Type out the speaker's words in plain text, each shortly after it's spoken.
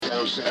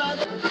Howdy,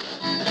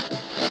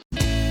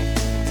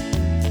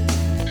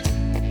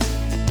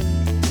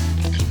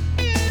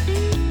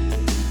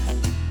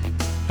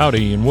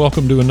 and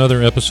welcome to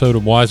another episode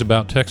of Wise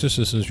About Texas.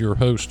 This is your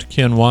host,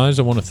 Ken Wise.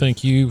 I want to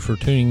thank you for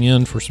tuning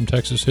in for some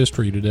Texas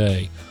history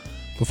today.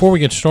 Before we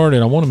get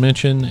started, I want to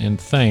mention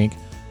and thank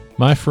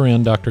my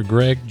friend, Dr.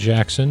 Greg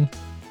Jackson.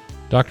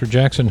 Dr.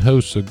 Jackson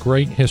hosts a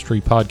great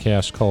history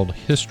podcast called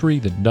History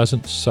That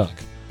Doesn't Suck.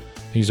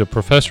 He's a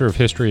professor of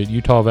history at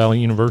Utah Valley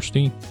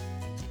University,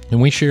 and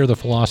we share the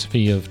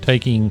philosophy of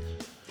taking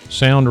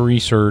sound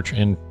research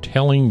and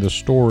telling the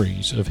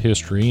stories of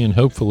history in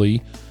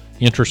hopefully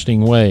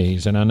interesting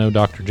ways, and I know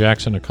Dr.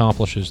 Jackson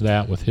accomplishes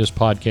that with his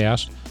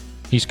podcast.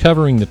 He's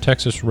covering the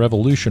Texas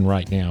Revolution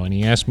right now, and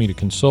he asked me to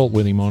consult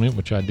with him on it,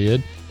 which I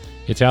did.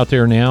 It's out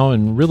there now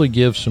and really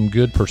gives some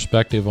good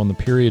perspective on the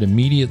period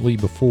immediately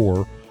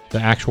before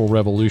the actual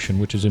revolution,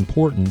 which is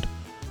important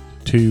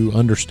to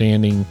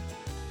understanding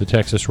the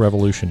Texas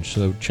Revolution.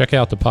 So check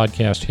out the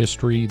podcast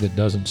History That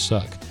Doesn't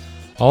Suck.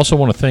 I also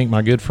want to thank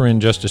my good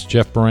friend Justice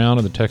Jeff Brown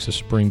of the Texas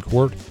Supreme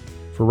Court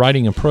for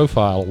writing a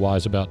profile of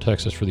Wise About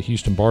Texas for the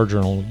Houston Bar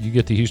Journal. You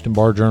get the Houston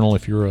Bar Journal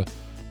if you're a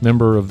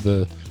member of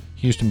the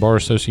Houston Bar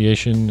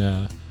Association,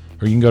 or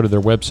you can go to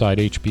their website,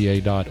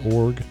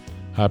 hba.org.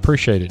 I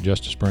appreciate it,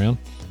 Justice Brown.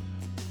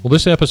 Well,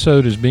 this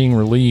episode is being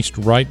released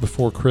right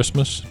before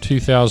Christmas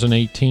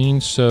 2018,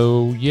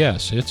 so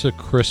yes, it's a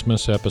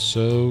Christmas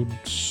episode,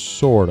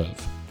 sort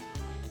of.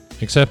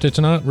 Except it's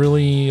not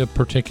really a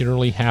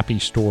particularly happy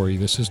story.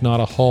 This is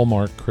not a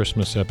Hallmark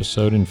Christmas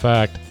episode. In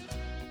fact,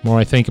 the more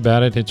I think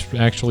about it, it's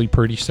actually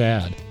pretty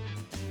sad.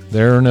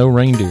 There are no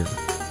reindeer,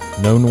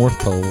 no North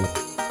Pole,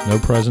 no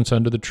presents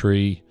under the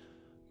tree,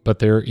 but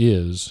there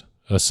is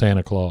a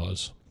Santa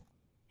Claus.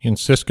 In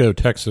Cisco,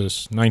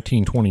 Texas,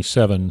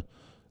 1927,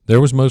 there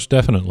was most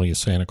definitely a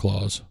Santa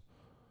Claus.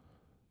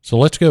 So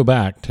let's go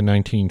back to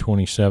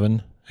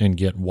 1927 and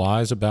get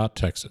wise about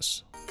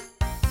Texas.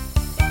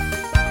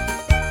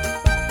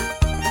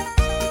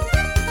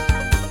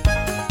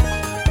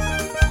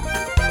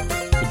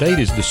 The date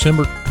is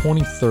December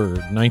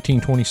 23rd,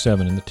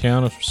 1927, in the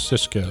town of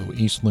Cisco,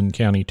 Eastland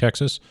County,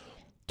 Texas,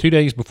 2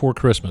 days before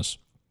Christmas.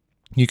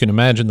 You can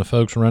imagine the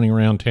folks running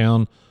around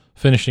town,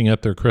 finishing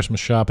up their Christmas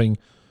shopping,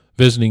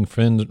 visiting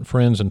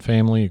friends and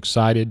family,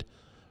 excited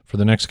for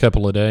the next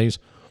couple of days.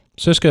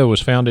 Cisco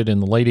was founded in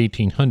the late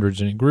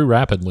 1800s, and it grew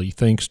rapidly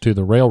thanks to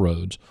the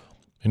railroads.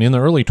 And in the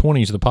early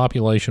 20s, the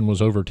population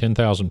was over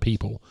 10,000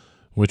 people,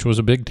 which was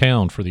a big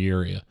town for the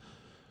area.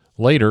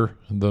 Later,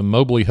 the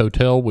Mobley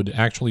Hotel would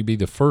actually be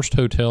the first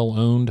hotel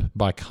owned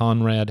by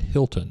Conrad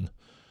Hilton.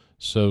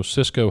 So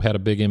Cisco had a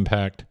big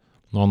impact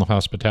on the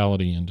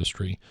hospitality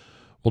industry.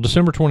 Well,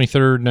 December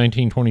 23rd,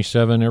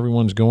 1927,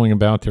 everyone's going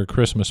about their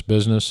Christmas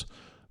business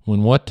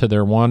when what to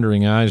their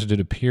wandering eyes did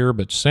appear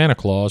but Santa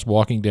Claus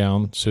walking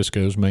down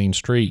Cisco's main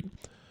street.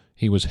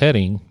 He was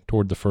heading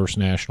toward the First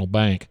National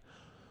Bank.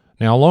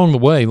 Now, along the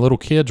way, little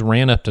kids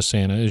ran up to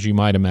Santa, as you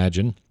might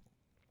imagine,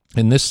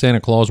 and this Santa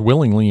Claus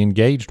willingly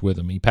engaged with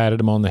them. He patted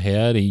them on the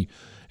head, he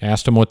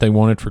asked them what they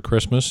wanted for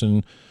Christmas,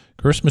 and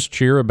Christmas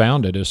cheer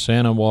abounded as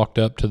Santa walked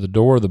up to the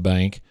door of the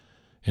bank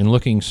and,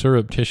 looking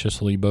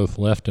surreptitiously both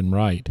left and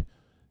right,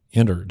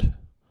 entered.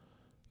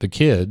 The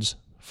kids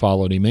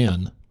followed him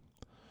in.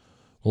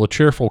 Well, a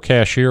cheerful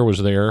cashier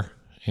was there,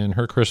 and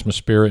her Christmas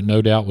spirit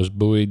no doubt was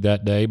buoyed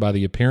that day by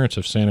the appearance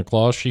of Santa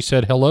Claus. She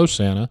said, "Hello,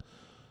 Santa,"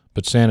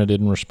 but Santa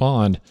didn't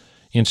respond.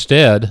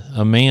 Instead,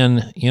 a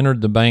man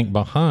entered the bank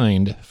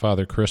behind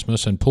Father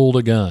Christmas and pulled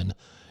a gun,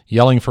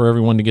 yelling for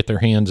everyone to get their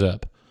hands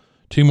up.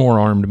 2 more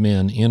armed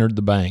men entered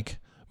the bank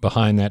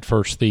behind that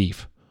first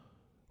thief.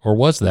 Or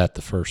was that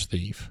the first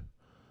thief?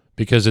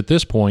 Because at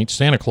this point,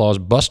 Santa Claus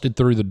busted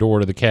through the door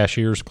to the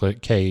cashier's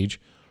cage,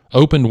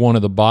 opened one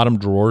of the bottom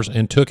drawers,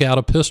 and took out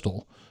a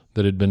pistol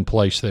that had been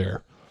placed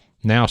there.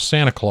 Now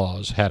Santa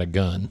Claus had a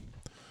gun.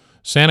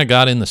 Santa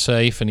got in the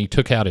safe and he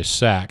took out his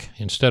sack.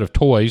 Instead of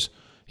toys,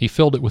 he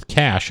filled it with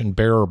cash and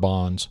bearer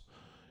bonds.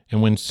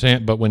 And when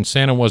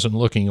Santa wasn't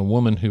looking, a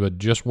woman who had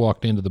just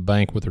walked into the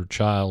bank with her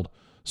child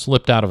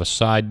slipped out of a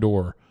side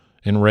door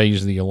and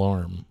raised the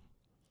alarm.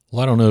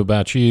 Well, I don't know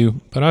about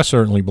you, but I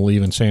certainly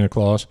believe in Santa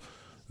Claus.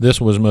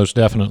 This was most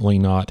definitely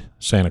not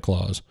Santa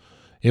Claus.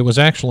 It was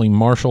actually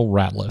Marshall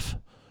Ratliff.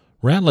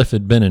 Ratliff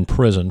had been in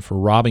prison for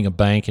robbing a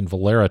bank in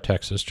Valera,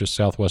 Texas, just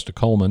southwest of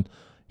Coleman.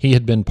 He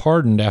had been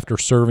pardoned after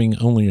serving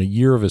only a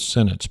year of his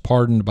sentence,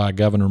 pardoned by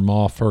Governor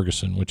Ma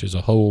Ferguson, which is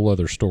a whole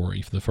other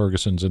story, the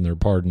Fergusons and their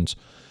pardons.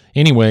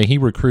 Anyway, he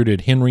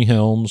recruited Henry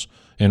Helms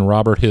and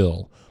Robert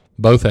Hill,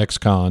 both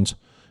ex-cons,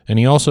 and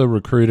he also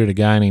recruited a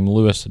guy named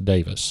Lewis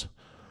Davis.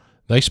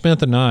 They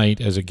spent the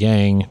night as a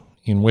gang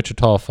in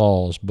Wichita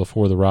Falls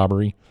before the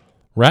robbery.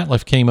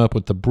 Ratliff came up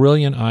with the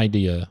brilliant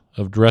idea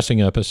of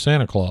dressing up as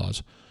Santa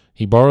Claus.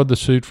 He borrowed the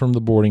suit from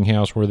the boarding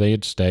house where they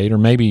had stayed, or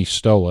maybe he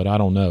stole it, I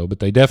don't know, but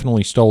they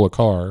definitely stole a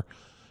car,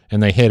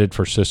 and they headed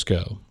for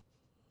Cisco.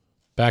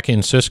 Back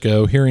in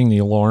Cisco, hearing the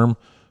alarm,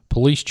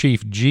 Police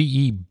Chief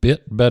G.E.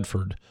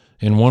 Bedford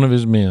and one of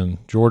his men,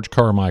 George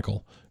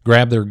Carmichael,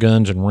 grabbed their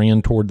guns and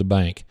ran toward the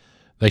bank.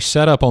 They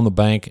set up on the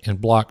bank and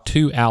blocked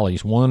two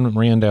alleys. One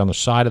ran down the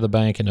side of the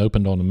bank and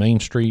opened onto Main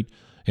Street,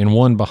 and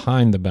one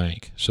behind the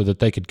bank so that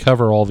they could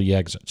cover all the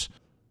exits.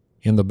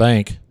 In the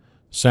bank,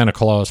 Santa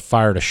Claus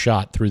fired a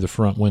shot through the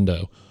front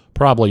window.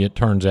 Probably, it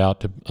turns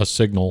out, to a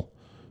signal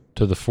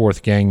to the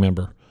fourth gang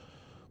member.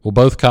 Well,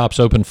 both cops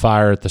opened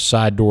fire at the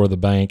side door of the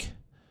bank,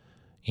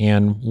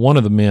 and one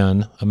of the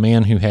men, a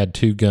man who had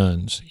two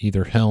guns,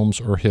 either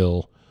Helms or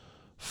Hill,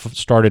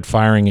 started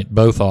firing at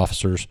both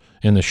officers,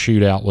 and the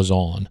shootout was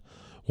on.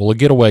 Well, a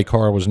getaway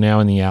car was now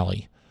in the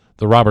alley.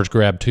 The robbers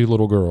grabbed two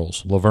little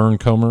girls, Laverne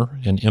Comer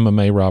and Emma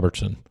Mae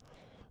Robertson.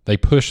 They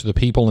pushed the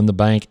people in the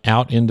bank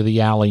out into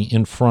the alley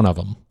in front of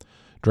them,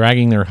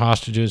 dragging their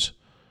hostages.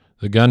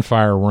 The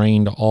gunfire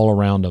rained all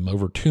around them,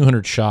 over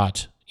 200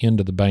 shots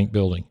into the bank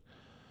building.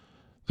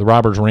 The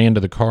robbers ran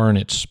to the car, and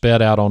it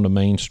sped out onto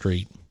Main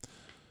Street.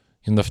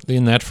 In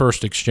that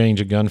first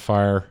exchange of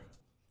gunfire,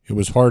 it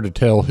was hard to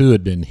tell who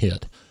had been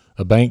hit.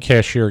 A bank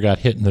cashier got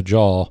hit in the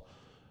jaw,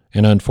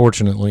 and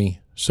unfortunately,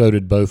 so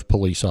did both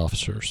police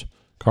officers,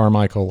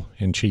 Carmichael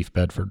and Chief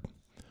Bedford.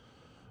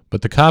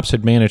 But the cops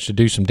had managed to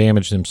do some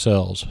damage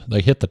themselves.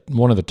 They hit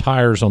one of the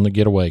tires on the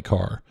getaway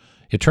car.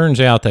 It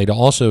turns out they'd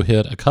also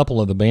hit a couple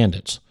of the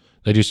bandits.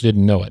 They just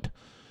didn't know it.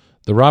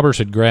 The robbers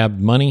had grabbed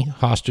money,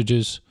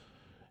 hostages,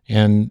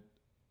 and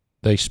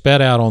they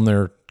sped out on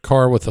their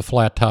car with a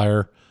flat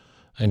tire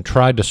and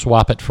tried to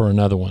swap it for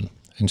another one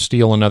and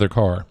steal another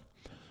car.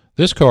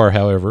 This car,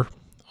 however,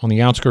 on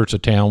the outskirts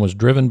of town, was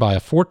driven by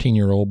a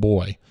 14-year-old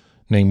boy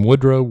named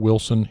Woodrow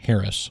Wilson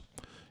Harris.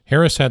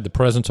 Harris had the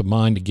presence of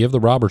mind to give the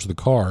robbers the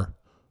car,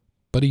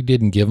 but he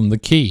didn't give them the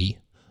key.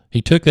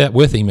 He took that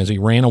with him as he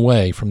ran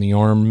away from the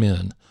armed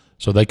men,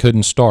 so they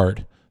couldn't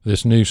start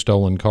this new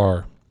stolen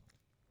car.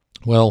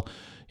 Well,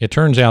 it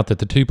turns out that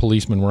the two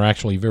policemen were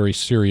actually very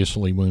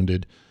seriously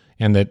wounded,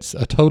 and that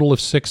a total of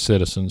 6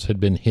 citizens had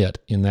been hit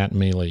in that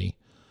melee.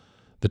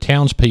 The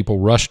townspeople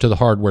rushed to the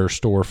hardware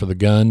store for the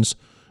guns,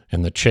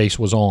 and the chase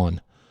was on.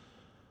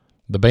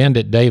 The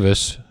bandit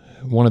Davis,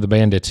 one of the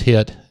bandits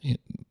hit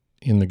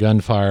in the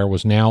gunfire,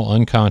 was now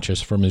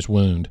unconscious from his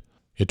wound.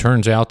 It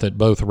turns out that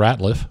both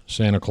Ratliff,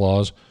 Santa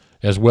Claus,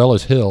 as well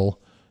as Hill,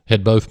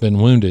 had both been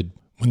wounded.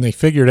 When they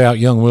figured out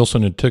young Harris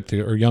had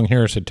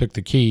took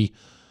the key,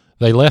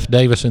 they left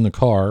Davis in the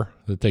car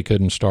that they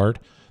couldn't start.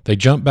 They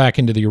jumped back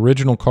into the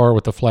original car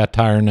with the flat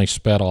tire, and they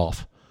sped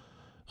off.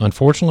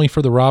 Unfortunately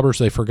for the robbers,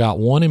 they forgot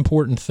one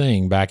important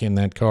thing back in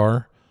that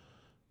car,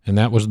 and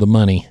that was the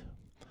money.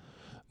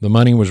 The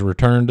money was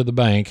returned to the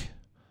bank,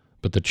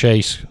 but the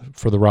chase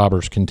for the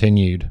robbers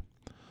continued.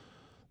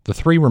 The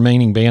 3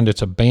 remaining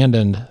bandits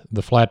abandoned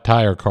the flat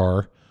tire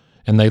car,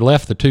 and they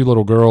left the 2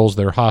 little girls,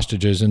 their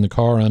hostages, in the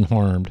car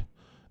unharmed.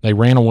 They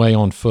ran away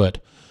on foot.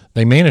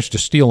 They managed to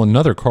steal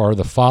another car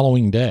the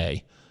following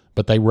day,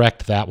 but they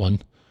wrecked that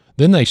one.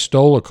 Then they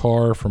stole a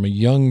car from a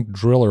young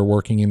driller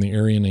working in the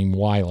area named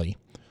Wiley.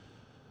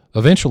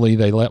 Eventually,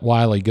 they let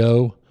Wiley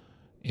go,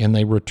 and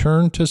they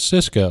returned to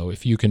Cisco,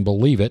 if you can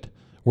believe it,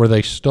 where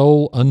they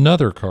stole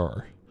another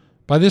car.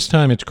 By this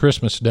time, it's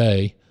Christmas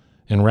Day,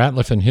 and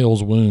Ratliff and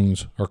Hill's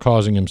wounds are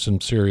causing him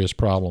some serious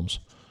problems.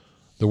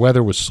 The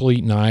weather was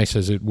sleet and ice,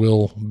 as it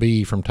will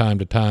be from time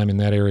to time in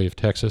that area of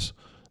Texas.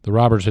 The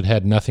robbers had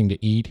had nothing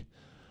to eat,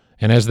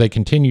 and as they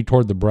continued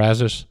toward the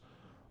Brazos,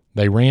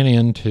 they ran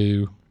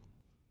into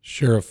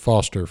Sheriff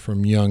Foster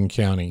from Young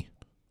County,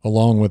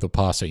 along with a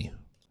posse.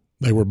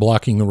 They were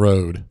blocking the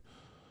road.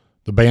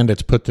 The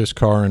bandits put this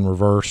car in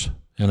reverse,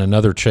 and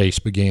another chase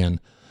began.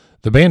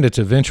 The bandits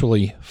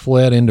eventually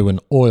fled into an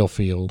oil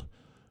field,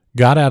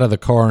 got out of the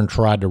car, and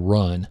tried to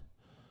run.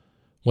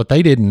 What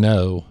they didn't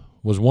know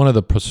was one of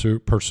the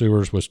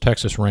pursuers was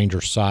Texas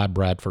Ranger Cy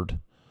Bradford.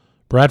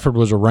 Bradford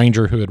was a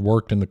ranger who had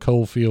worked in the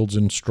coal fields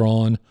in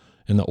Strawn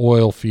and the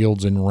oil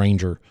fields in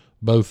Ranger,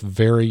 both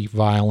very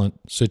violent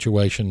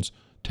situations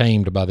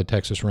tamed by the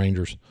Texas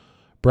Rangers.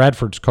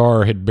 Bradford's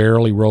car had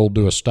barely rolled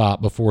to a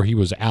stop before he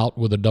was out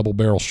with a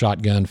double-barrel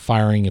shotgun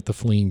firing at the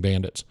fleeing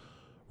bandits.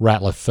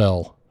 Ratliff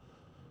fell.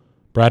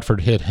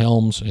 Bradford hit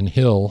Helms and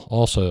Hill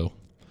also,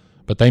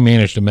 but they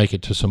managed to make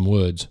it to some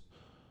woods.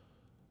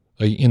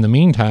 In the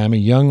meantime, a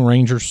young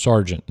Ranger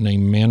sergeant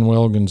named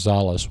Manuel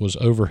Gonzalez was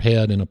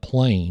overhead in a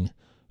plane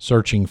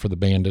searching for the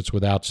bandits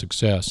without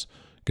success.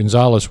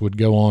 Gonzalez would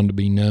go on to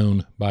be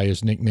known by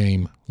his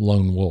nickname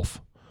Lone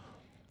Wolf.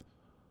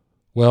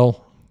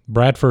 Well,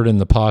 Bradford and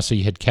the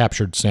posse had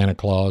captured Santa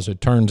Claus. It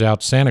turns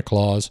out Santa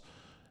Claus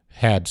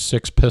had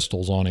 6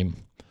 pistols on him.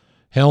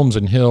 Helms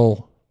and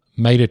Hill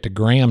made it to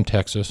Graham,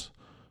 Texas,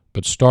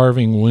 but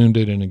starving,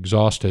 wounded, and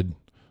exhausted,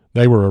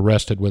 they were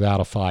arrested without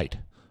a fight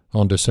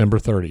on December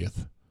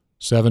 30th,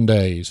 7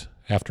 days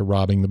after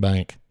robbing the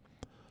bank.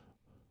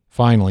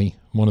 Finally,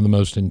 one of the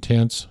most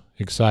intense,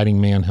 exciting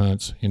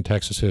manhunts in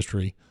Texas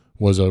history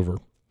was over.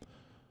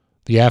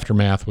 The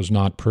aftermath was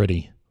not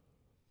pretty.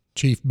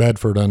 Chief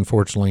Bedford,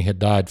 unfortunately, had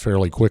died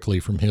fairly quickly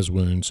from his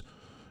wounds.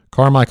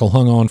 Carmichael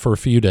hung on for a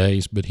few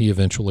days, but he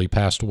eventually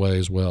passed away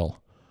as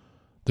well.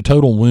 The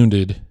total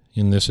wounded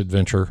in this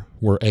adventure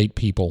were 8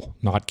 people,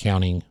 not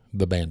counting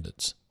the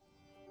bandits.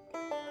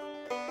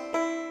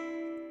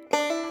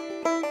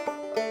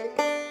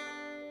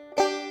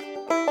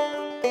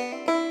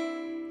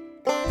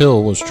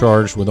 Hill was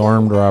charged with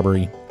armed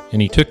robbery,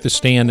 and he took the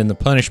stand in the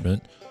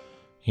punishment.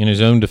 In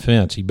his own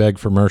defense, he begged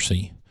for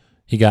mercy.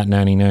 He got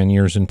 99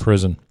 years in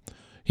prison.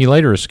 He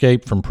later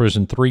escaped from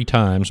prison 3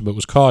 times, but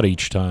was caught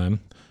each time.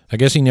 I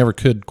guess he never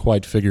could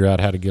quite figure out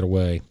how to get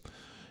away.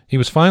 He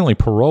was finally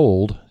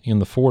paroled in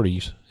the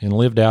 40s and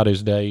lived out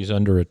his days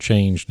under a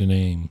changed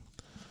name.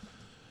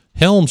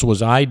 Helms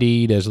was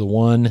ID'd as the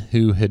one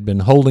who had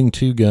been holding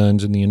 2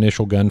 guns in the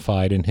initial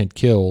gunfight and had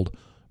killed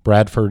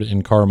Bradford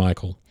and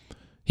Carmichael.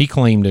 He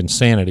claimed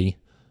insanity,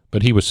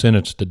 but he was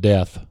sentenced to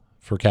death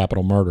for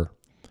capital murder.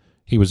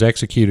 He was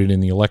executed in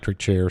the electric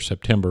chair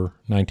September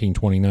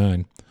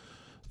 1929.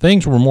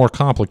 Things were more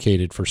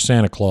complicated for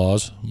Santa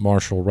Claus,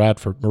 Marshall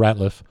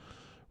Ratliff.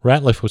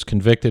 Ratliff was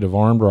convicted of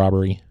armed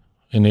robbery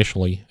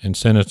initially and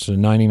sentenced to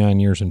 99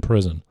 years in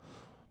prison.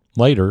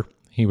 Later,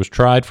 he was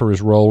tried for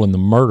his role in the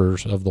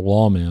murders of the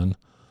lawmen,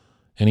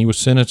 and he was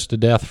sentenced to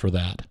death for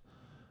that.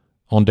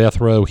 On death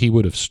row, he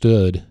would have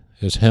stood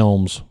as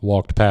Helms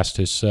walked past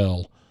his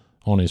cell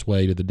on his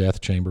way to the death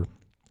chamber.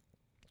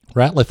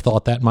 Ratliff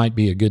thought that might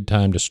be a good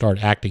time to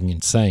start acting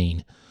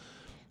insane.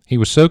 He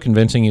was so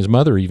convincing his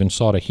mother even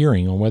sought a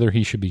hearing on whether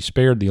he should be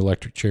spared the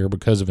electric chair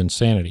because of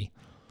insanity.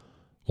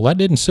 Well, that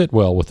didn't sit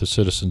well with the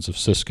citizens of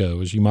Cisco,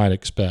 as you might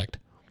expect.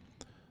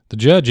 The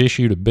judge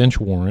issued a bench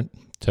warrant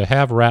to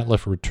have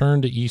Ratliff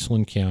return to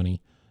Eastland County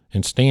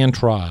and stand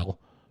trial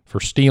for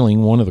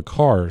stealing one of the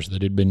cars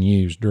that had been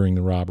used during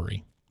the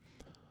robbery.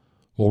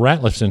 Well,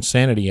 Ratliff's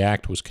Insanity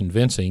Act was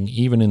convincing,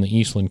 even in the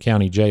Eastland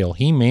County Jail.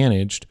 He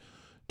managed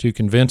to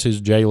convince his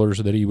jailers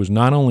that he was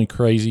not only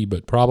crazy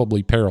but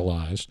probably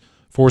paralyzed,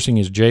 forcing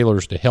his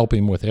jailers to help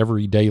him with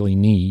every daily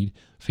need,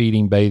 feed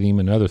him, bathe him,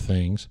 and other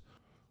things.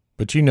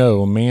 But you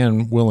know, a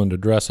man willing to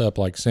dress up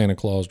like Santa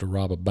Claus to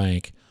rob a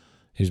bank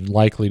is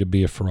likely to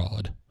be a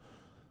fraud.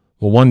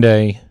 Well, one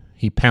day,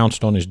 he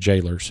pounced on his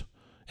jailers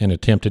and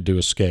attempted to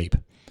escape.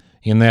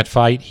 In that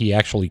fight, he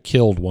actually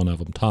killed one of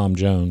them, Tom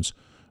Jones,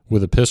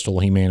 with a pistol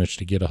he managed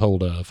to get a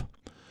hold of.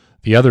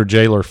 The other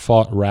jailer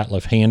fought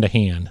Ratliff hand to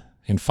hand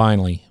and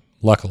finally,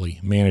 luckily,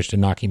 managed to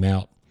knock him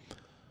out.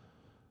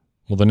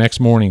 Well, the next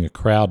morning, a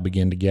crowd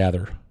began to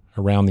gather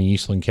around the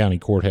Eastland County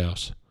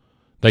Courthouse.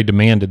 They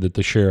demanded that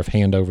the sheriff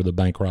hand over the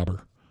bank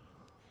robber.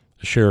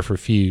 The sheriff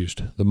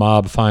refused. The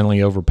mob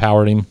finally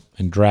overpowered him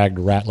and dragged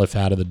Ratliff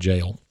out of the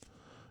jail.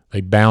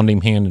 They bound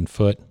him hand and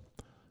foot,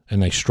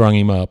 and they strung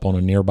him up on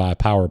a nearby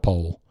power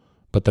pole,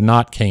 but the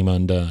knot came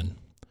undone.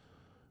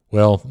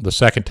 Well, the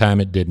second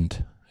time it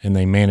didn't, and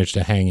they managed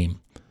to hang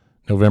him,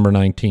 November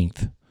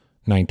 19th,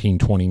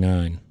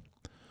 1929.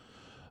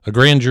 A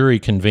grand jury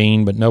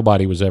convened, but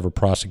nobody was ever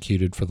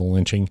prosecuted for the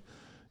lynching.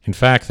 In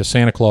fact, the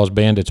Santa Claus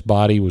Bandit's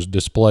body was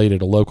displayed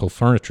at a local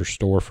furniture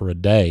store for a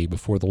day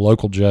before the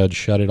local judge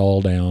shut it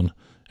all down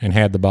and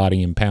had the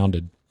body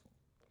impounded.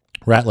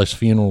 Ratliff's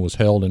funeral was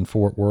held in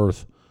Fort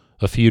Worth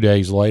a few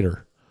days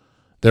later.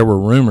 There were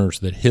rumors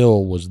that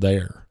Hill was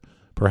there,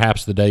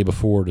 perhaps the day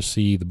before, to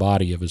see the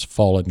body of his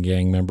fallen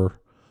gang member.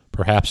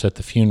 Perhaps at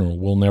the funeral,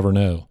 we'll never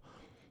know.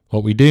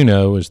 What we do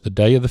know is the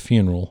day of the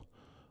funeral,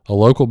 a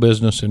local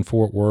business in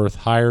Fort Worth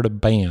hired a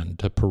band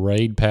to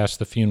parade past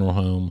the funeral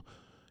home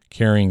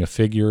carrying a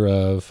figure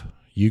of,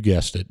 you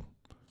guessed it,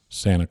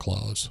 Santa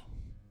Claus.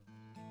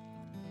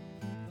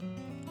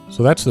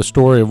 So that's the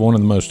story of one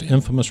of the most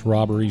infamous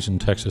robberies in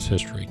Texas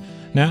history.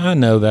 Now, I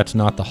know that's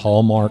not the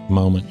hallmark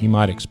moment you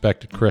might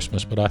expect at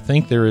Christmas, but I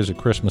think there is a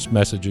Christmas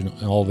message in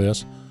all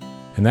this,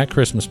 and that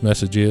Christmas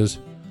message is,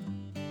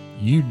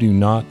 you do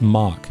not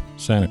mock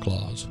Santa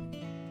Claus.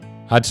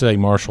 I'd say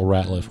Marshall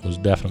Ratliff was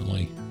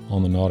definitely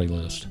on the naughty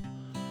list.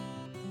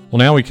 Well,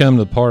 now we come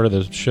to the part of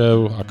the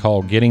show I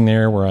call Getting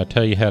There, where I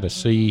tell you how to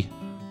see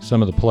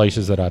some of the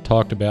places that I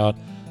talked about.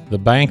 The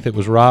bank that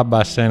was robbed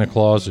by Santa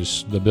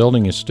Claus, the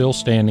building is still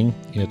standing.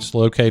 It's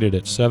located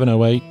at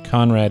 708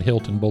 Conrad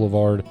Hilton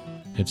Boulevard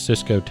in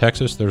Cisco,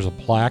 Texas. There's a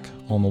plaque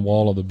on the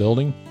wall of the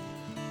building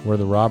where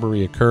the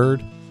robbery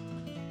occurred.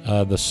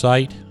 The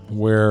site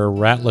where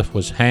Ratliff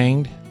was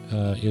hanged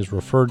is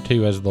referred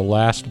to as the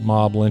last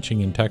mob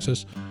lynching in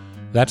Texas.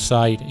 That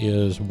site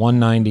is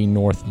 190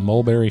 North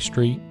Mulberry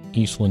Street,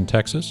 Eastland,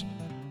 Texas,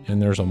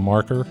 and there's a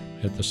marker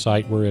at the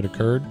site where it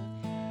occurred.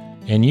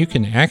 And you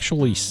can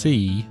actually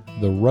see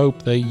the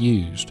rope they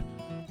used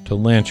to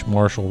lynch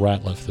Marshall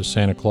Ratliff, the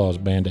Santa Claus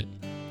Bandit.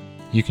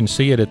 You can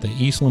see it at the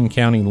Eastland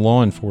County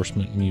Law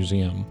Enforcement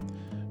Museum.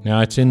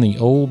 Now, it's in the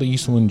old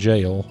Eastland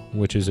Jail,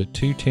 which is at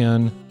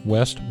 210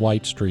 West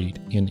White Street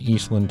in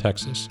Eastland,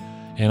 Texas.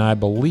 And I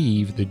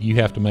believe that you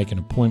have to make an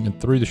appointment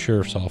through the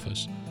sheriff's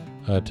office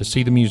to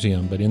see the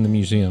museum, but in the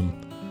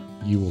museum,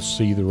 you will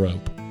see the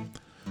rope.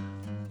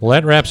 Well,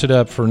 that wraps it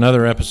up for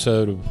another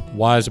episode of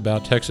Wise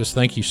About Texas.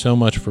 Thank you so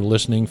much for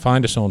listening.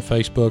 Find us on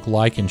Facebook,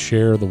 like and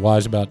share the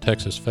Wise About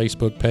Texas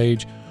Facebook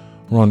page.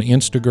 We're on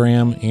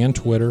Instagram and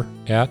Twitter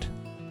at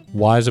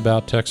Wise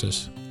About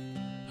Texas.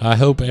 I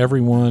hope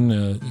everyone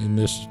in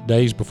this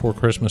days before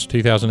Christmas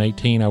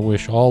 2018, I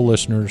wish all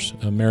listeners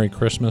a Merry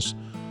Christmas.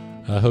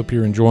 I hope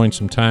you're enjoying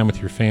some time with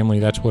your family.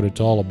 That's what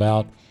it's all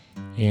about.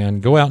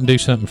 And go out and do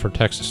something for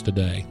Texas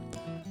today.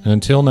 And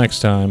until next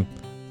time,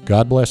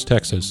 God bless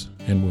Texas,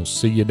 and we'll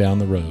see you down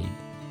the road.